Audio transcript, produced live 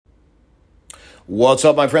What's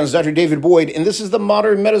up, my friends? Dr. David Boyd, and this is the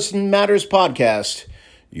Modern Medicine Matters podcast,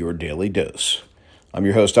 your daily dose. I'm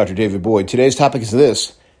your host, Dr. David Boyd. Today's topic is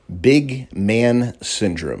this: big man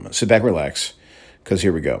syndrome. Sit back, relax, because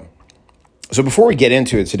here we go. So before we get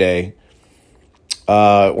into it today,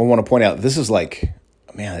 I want to point out this is like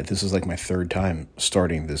my third time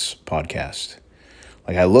starting this podcast.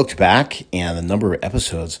 Like, I looked back, and the number of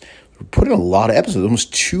episodes, we're putting a lot of episodes,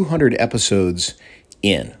 almost 200 episodes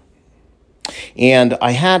in. And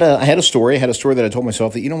I had a story that I told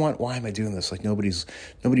myself that, you know what, why am I doing this? Like, nobody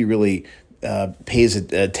really pays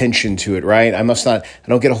attention to it, right? I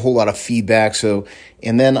don't get a whole lot of feedback. So,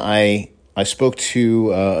 and then I spoke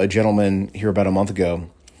to a gentleman here about a month ago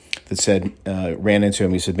that said, ran into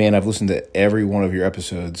him. He said, man, I've listened to every one of your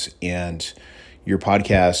episodes, and your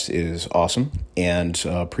podcast is awesome, and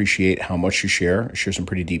appreciate how much you share some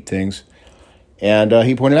pretty deep things. And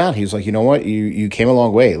he pointed out, he was like, you know what, you came a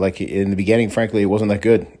long way. Like, in the beginning, frankly, it wasn't that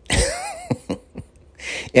good.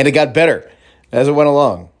 And it got better as it went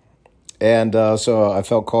along. And so I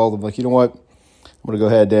felt called. I'm like, you know what, I'm going to go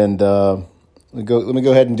ahead and let me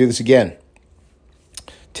go ahead and do this again.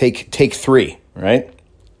 Take 3, right?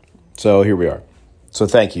 So here we are. So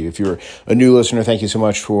thank you. If you're a new listener, thank you so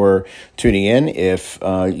much for tuning in. If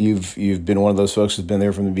you've been one of those folks who's been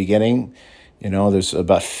there from the beginning, you know, there's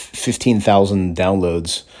about 15,000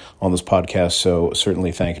 downloads on this podcast, so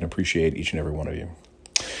certainly thank and appreciate each and every one of you.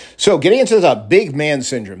 So getting into the big man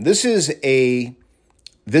syndrome, this is a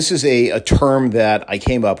term that I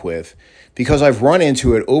came up with because I've run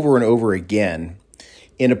into it over and over again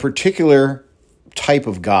in a particular type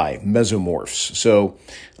of guy, mesomorphs. So,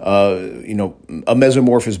 a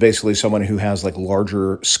mesomorph is basically someone who has like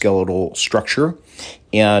larger skeletal structure,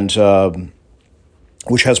 and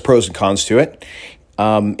which has pros and cons to it.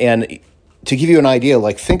 And to give you an idea,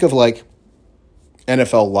 like, think of like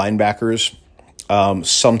NFL linebackers.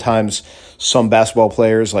 Sometimes some basketball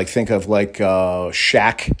players, like, think of like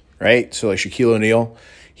Shaq, right? So like Shaquille O'Neal,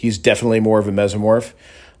 he's definitely more of a mesomorph.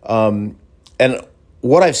 And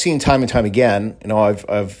what I've seen time and time again, you know,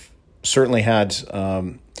 I've certainly had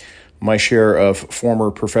my share of former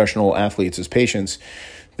professional athletes as patients,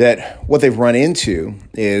 that what they've run into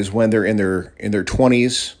is when they're in their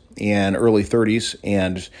 20s and early 30s,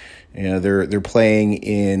 and you know they're playing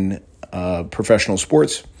in professional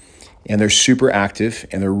sports, and they're super active,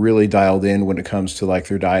 and they're really dialed in when it comes to like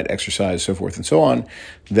their diet, exercise, so forth and so on,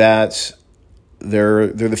 that they're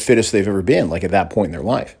the fittest they've ever been, like at that point in their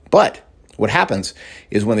life. But what happens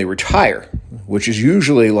is when they retire, which is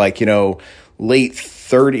usually like, you know, late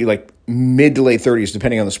 30, like mid to late 30s,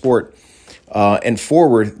 depending on the sport, and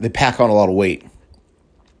forward, they pack on a lot of weight.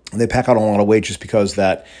 They pack on a lot of weight just because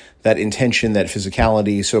that intention, that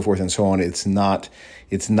physicality, so forth and so on, it's not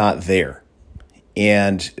there.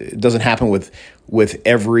 And it doesn't happen with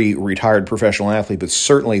every retired professional athlete, but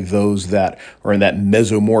certainly those that are in that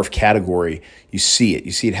mesomorph category, you see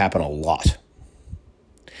it happen a lot.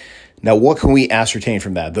 Now, what can we ascertain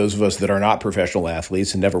from that? Those of us that are not professional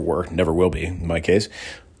athletes and never were, never will be, in my case,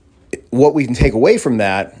 what we can take away from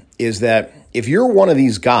that is that if you're one of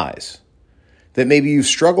these guys that maybe you've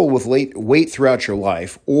struggled with weight throughout your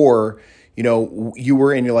life, or, you know, you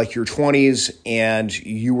were in your 20s and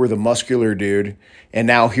you were the muscular dude, and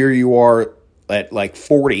now here you are at like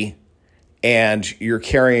 40 and you're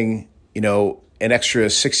carrying, you know, an extra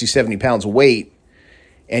 60, 70 pounds of weight,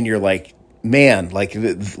 and you're like, man, like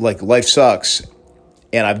life sucks,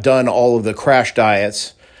 and I've done all of the crash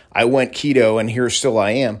diets, I went keto, and here still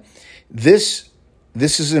I am. This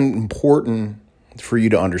is important for you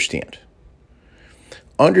to understand.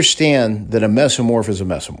 Understand that a mesomorph is a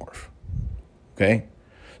mesomorph, okay?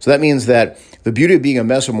 So that means that the beauty of being a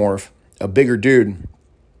mesomorph, a bigger dude,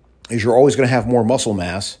 is you're always going to have more muscle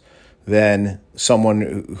mass than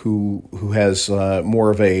someone who has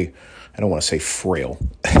more of a, I don't want to say frail,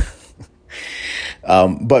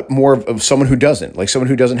 but more of someone who doesn't, like someone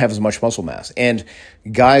who doesn't have as much muscle mass. And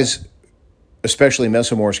guys, especially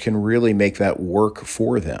mesomorphs, can really make that work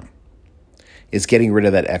for them. It's getting rid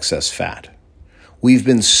of that excess fat. We've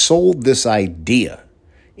been sold this idea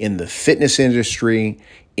in the fitness industry,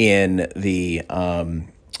 in the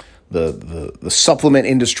supplement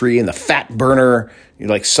industry, in the fat burner,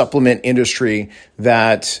 like supplement industry,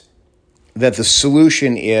 that the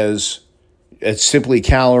solution is it's simply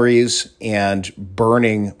calories and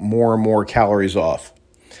burning more and more calories off,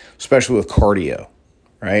 especially with cardio,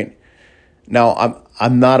 right? Now,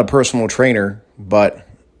 I'm not a personal trainer, but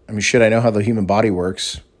I mean, shit, I know how the human body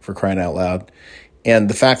works, for crying out loud. And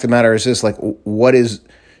the fact of the matter is this, like, what is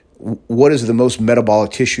the most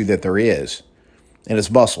metabolic tissue that there is? And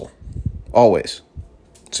it's muscle, always.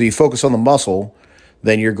 So you focus on the muscle,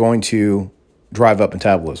 then you're going to drive up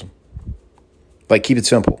metabolism. Like, keep it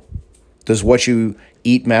simple. Does what you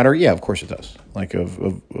eat matter? Yeah, of course it does. Like,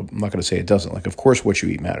 I'm not going to say it doesn't. Like, of course what you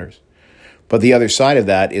eat matters. But the other side of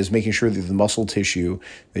that is making sure that the muscle tissue,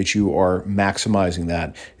 that you are maximizing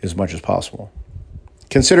that as much as possible.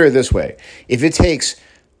 Consider it this way. If it takes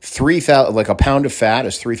 3,000, like a pound of fat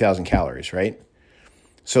is 3,000 calories, right?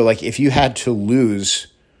 So like if you had to lose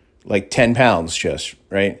like 10 pounds just,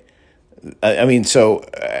 right? I mean, so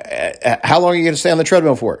how long are you going to stay on the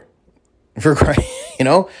treadmill for? You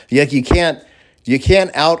know, you can't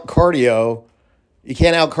out cardio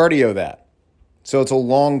that. So it's a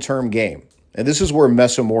long-term game. And this is where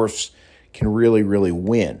mesomorphs can really, really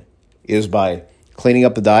win, is by cleaning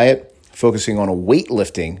up the diet, focusing on a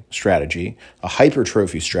weightlifting strategy, a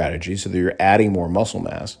hypertrophy strategy, so that you're adding more muscle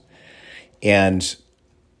mass, and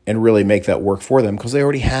really make that work for them, because they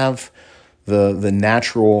already have the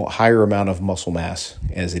natural higher amount of muscle mass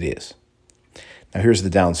as it is. Now, here's the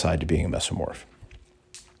downside to being a mesomorph.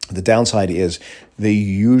 The downside is they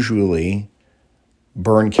usually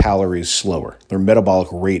burn calories slower. Their metabolic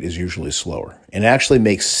rate is usually slower. And it actually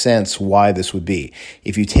makes sense why this would be.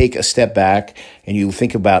 If you take a step back and you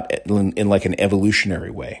think about it in like an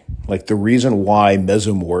evolutionary way, like the reason why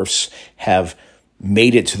mesomorphs have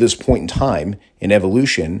made it to this point in time in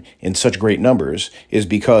evolution in such great numbers is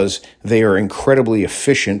because they are incredibly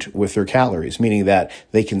efficient with their calories, meaning that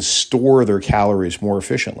they can store their calories more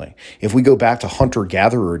efficiently. If we go back to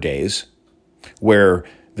hunter-gatherer days, where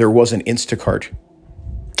there wasn't Instacart,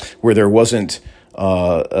 where there wasn't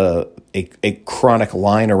a chronic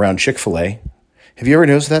line around Chick-fil-A. Have you ever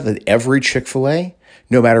noticed that every Chick-fil-A,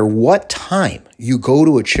 no matter what time you go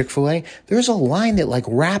to a Chick-fil-A, there's a line that like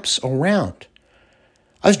wraps around.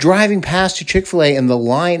 I was driving past a Chick-fil-A and the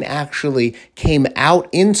line actually came out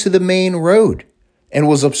into the main road and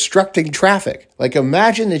was obstructing traffic. Like,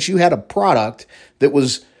 imagine that you had a product that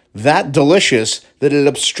was that delicious that it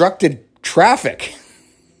obstructed traffic.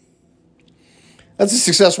 That's a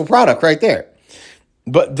successful product right there.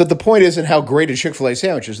 But the point isn't how great a Chick-fil-A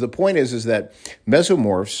sandwich is. The point is that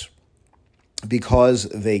mesomorphs, because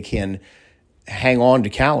they can hang on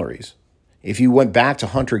to calories, if you went back to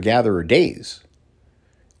hunter-gatherer days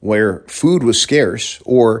where food was scarce,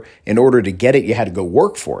 or in order to get it, you had to go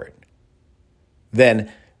work for it,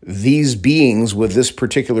 then these beings with this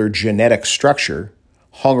particular genetic structure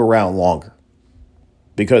hung around longer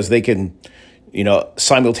because they can,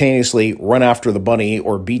 simultaneously run after the bunny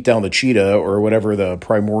or beat down the cheetah or whatever the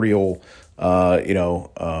primordial,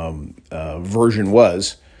 version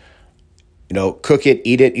was. Cook it,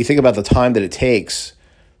 eat it. You think about the time that it takes,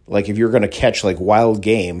 like if you're going to catch like wild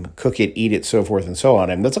game, cook it, eat it, so forth and so on.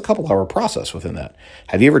 And that's a couple-hour process within that.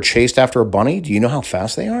 Have you ever chased after a bunny? Do you know how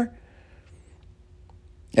fast they are?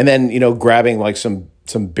 And then, grabbing like some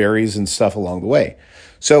berries and stuff along the way.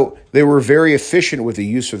 So they were very efficient with the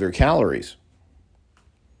use of their calories.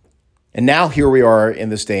 And now here we are in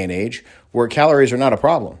this day and age where calories are not a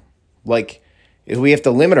problem. Like, we have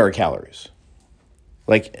to limit our calories.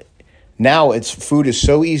 Like, now food is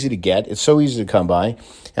so easy to get, it's so easy to come by,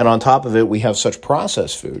 and on top of it, we have such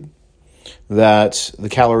processed food that the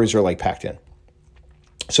calories are like packed in.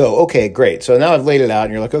 So, okay, great. So now I've laid it out,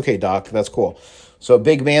 and you're like, okay, doc, that's cool. So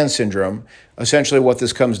big man syndrome, essentially what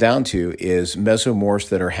this comes down to is mesomorphs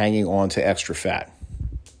that are hanging on to extra fat.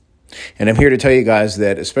 And I'm here to tell you guys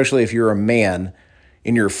that, especially if you're a man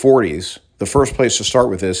in your 40s, the first place to start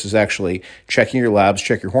with this is actually checking your labs,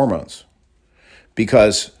 check your hormones.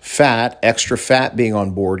 Because extra fat being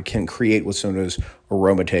on board can create what's known as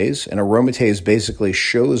aromatase. And aromatase basically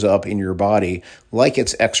shows up in your body like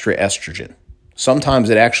it's extra estrogen. Sometimes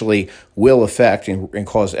it actually will affect and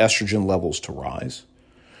cause estrogen levels to rise.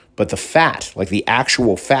 But the fat, like the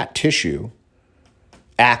actual fat tissue,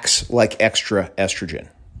 acts like extra estrogen.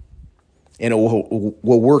 And it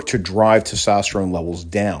will work to drive testosterone levels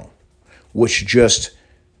down, which just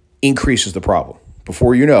increases the problem.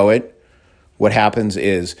 Before you know it, what happens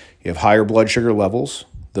is you have higher blood sugar levels.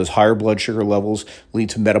 Those higher blood sugar levels lead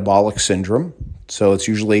to metabolic syndrome. So it's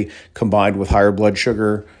usually combined with higher blood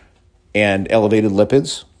sugar and elevated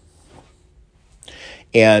lipids.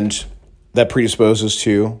 And that predisposes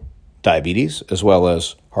to diabetes, as well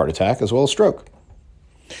as heart attack, as well as stroke.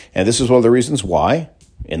 And this is one of the reasons why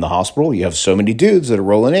in the hospital you have so many dudes that are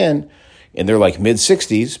rolling in their like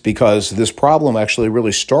mid-60s, because this problem actually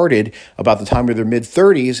really started about the time of their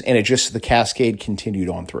mid-30s, and the cascade continued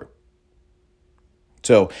on through.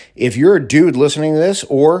 So if you're a dude listening to this,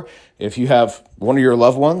 or if you have one of your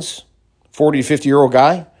loved ones, 40 to 50-year-old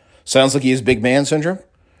guy, sounds like he has big man syndrome,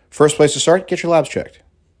 first place to start, get your labs checked.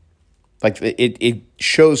 Like it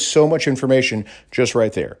shows so much information just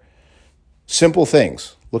right there. Simple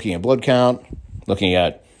things, looking at blood count, looking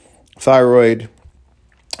at thyroid,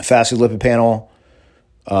 fasted lipid panel,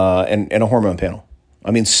 and a hormone panel.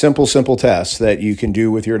 I mean, simple tests that you can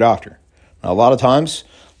do with your doctor. Now, a lot of times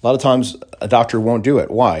a doctor won't do it.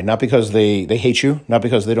 Why? Not because they hate you, not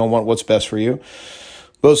because they don't want what's best for you.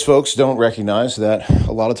 Those folks don't recognize that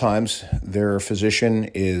a lot of times their physician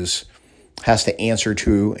has to answer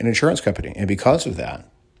to an insurance company. And because of that,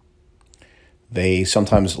 they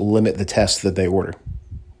sometimes limit the tests that they order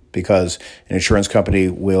because an insurance company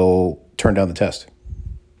will turn down the test.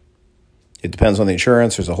 It depends on the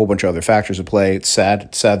insurance. There's a whole bunch of other factors at play. It's sad.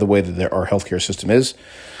 It's sad the way that our healthcare system is.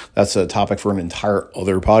 That's a topic for an entire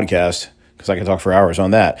other podcast because I can talk for hours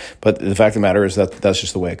on that. But the fact of the matter is that that's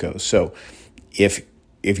just the way it goes. So if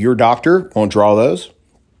your doctor won't draw those,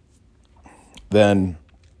 then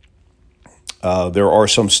there are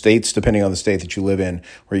some states, depending on the state that you live in,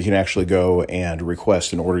 where you can actually go and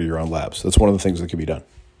request and order your own labs. That's one of the things that can be done.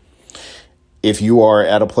 If you are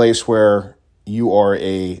at a place where you are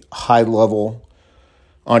a high-level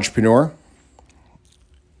entrepreneur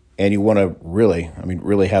and you want to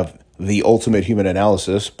really have the ultimate human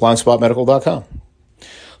analysis, blindspotmedical.com.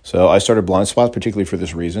 So I started BlindSpot particularly for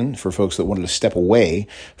this reason, for folks that wanted to step away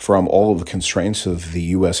from all of the constraints of the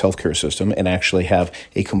U.S. healthcare system and actually have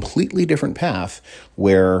a completely different path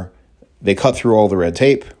where they cut through all the red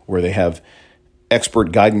tape, where they have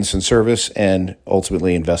expert guidance and service, and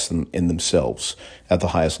ultimately invest in themselves at the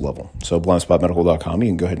highest level. So blindspotmedical.com, you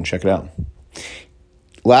can go ahead and check it out.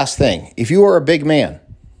 Last thing, if you are a big man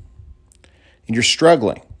and you're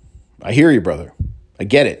struggling, I hear you, brother. I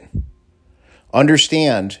get it.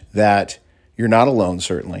 Understand that you're not alone,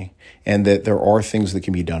 certainly, and that there are things that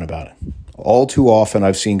can be done about it. All too often,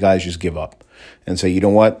 I've seen guys just give up and say, you know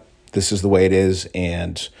what, this is the way it is,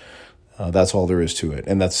 and that's all there is to it.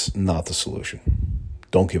 And that's not the solution.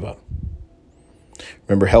 Don't give up.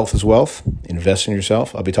 Remember, health is wealth. Invest in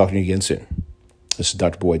yourself. I'll be talking to you again soon. This is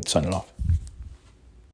Dr. Boyd signing off.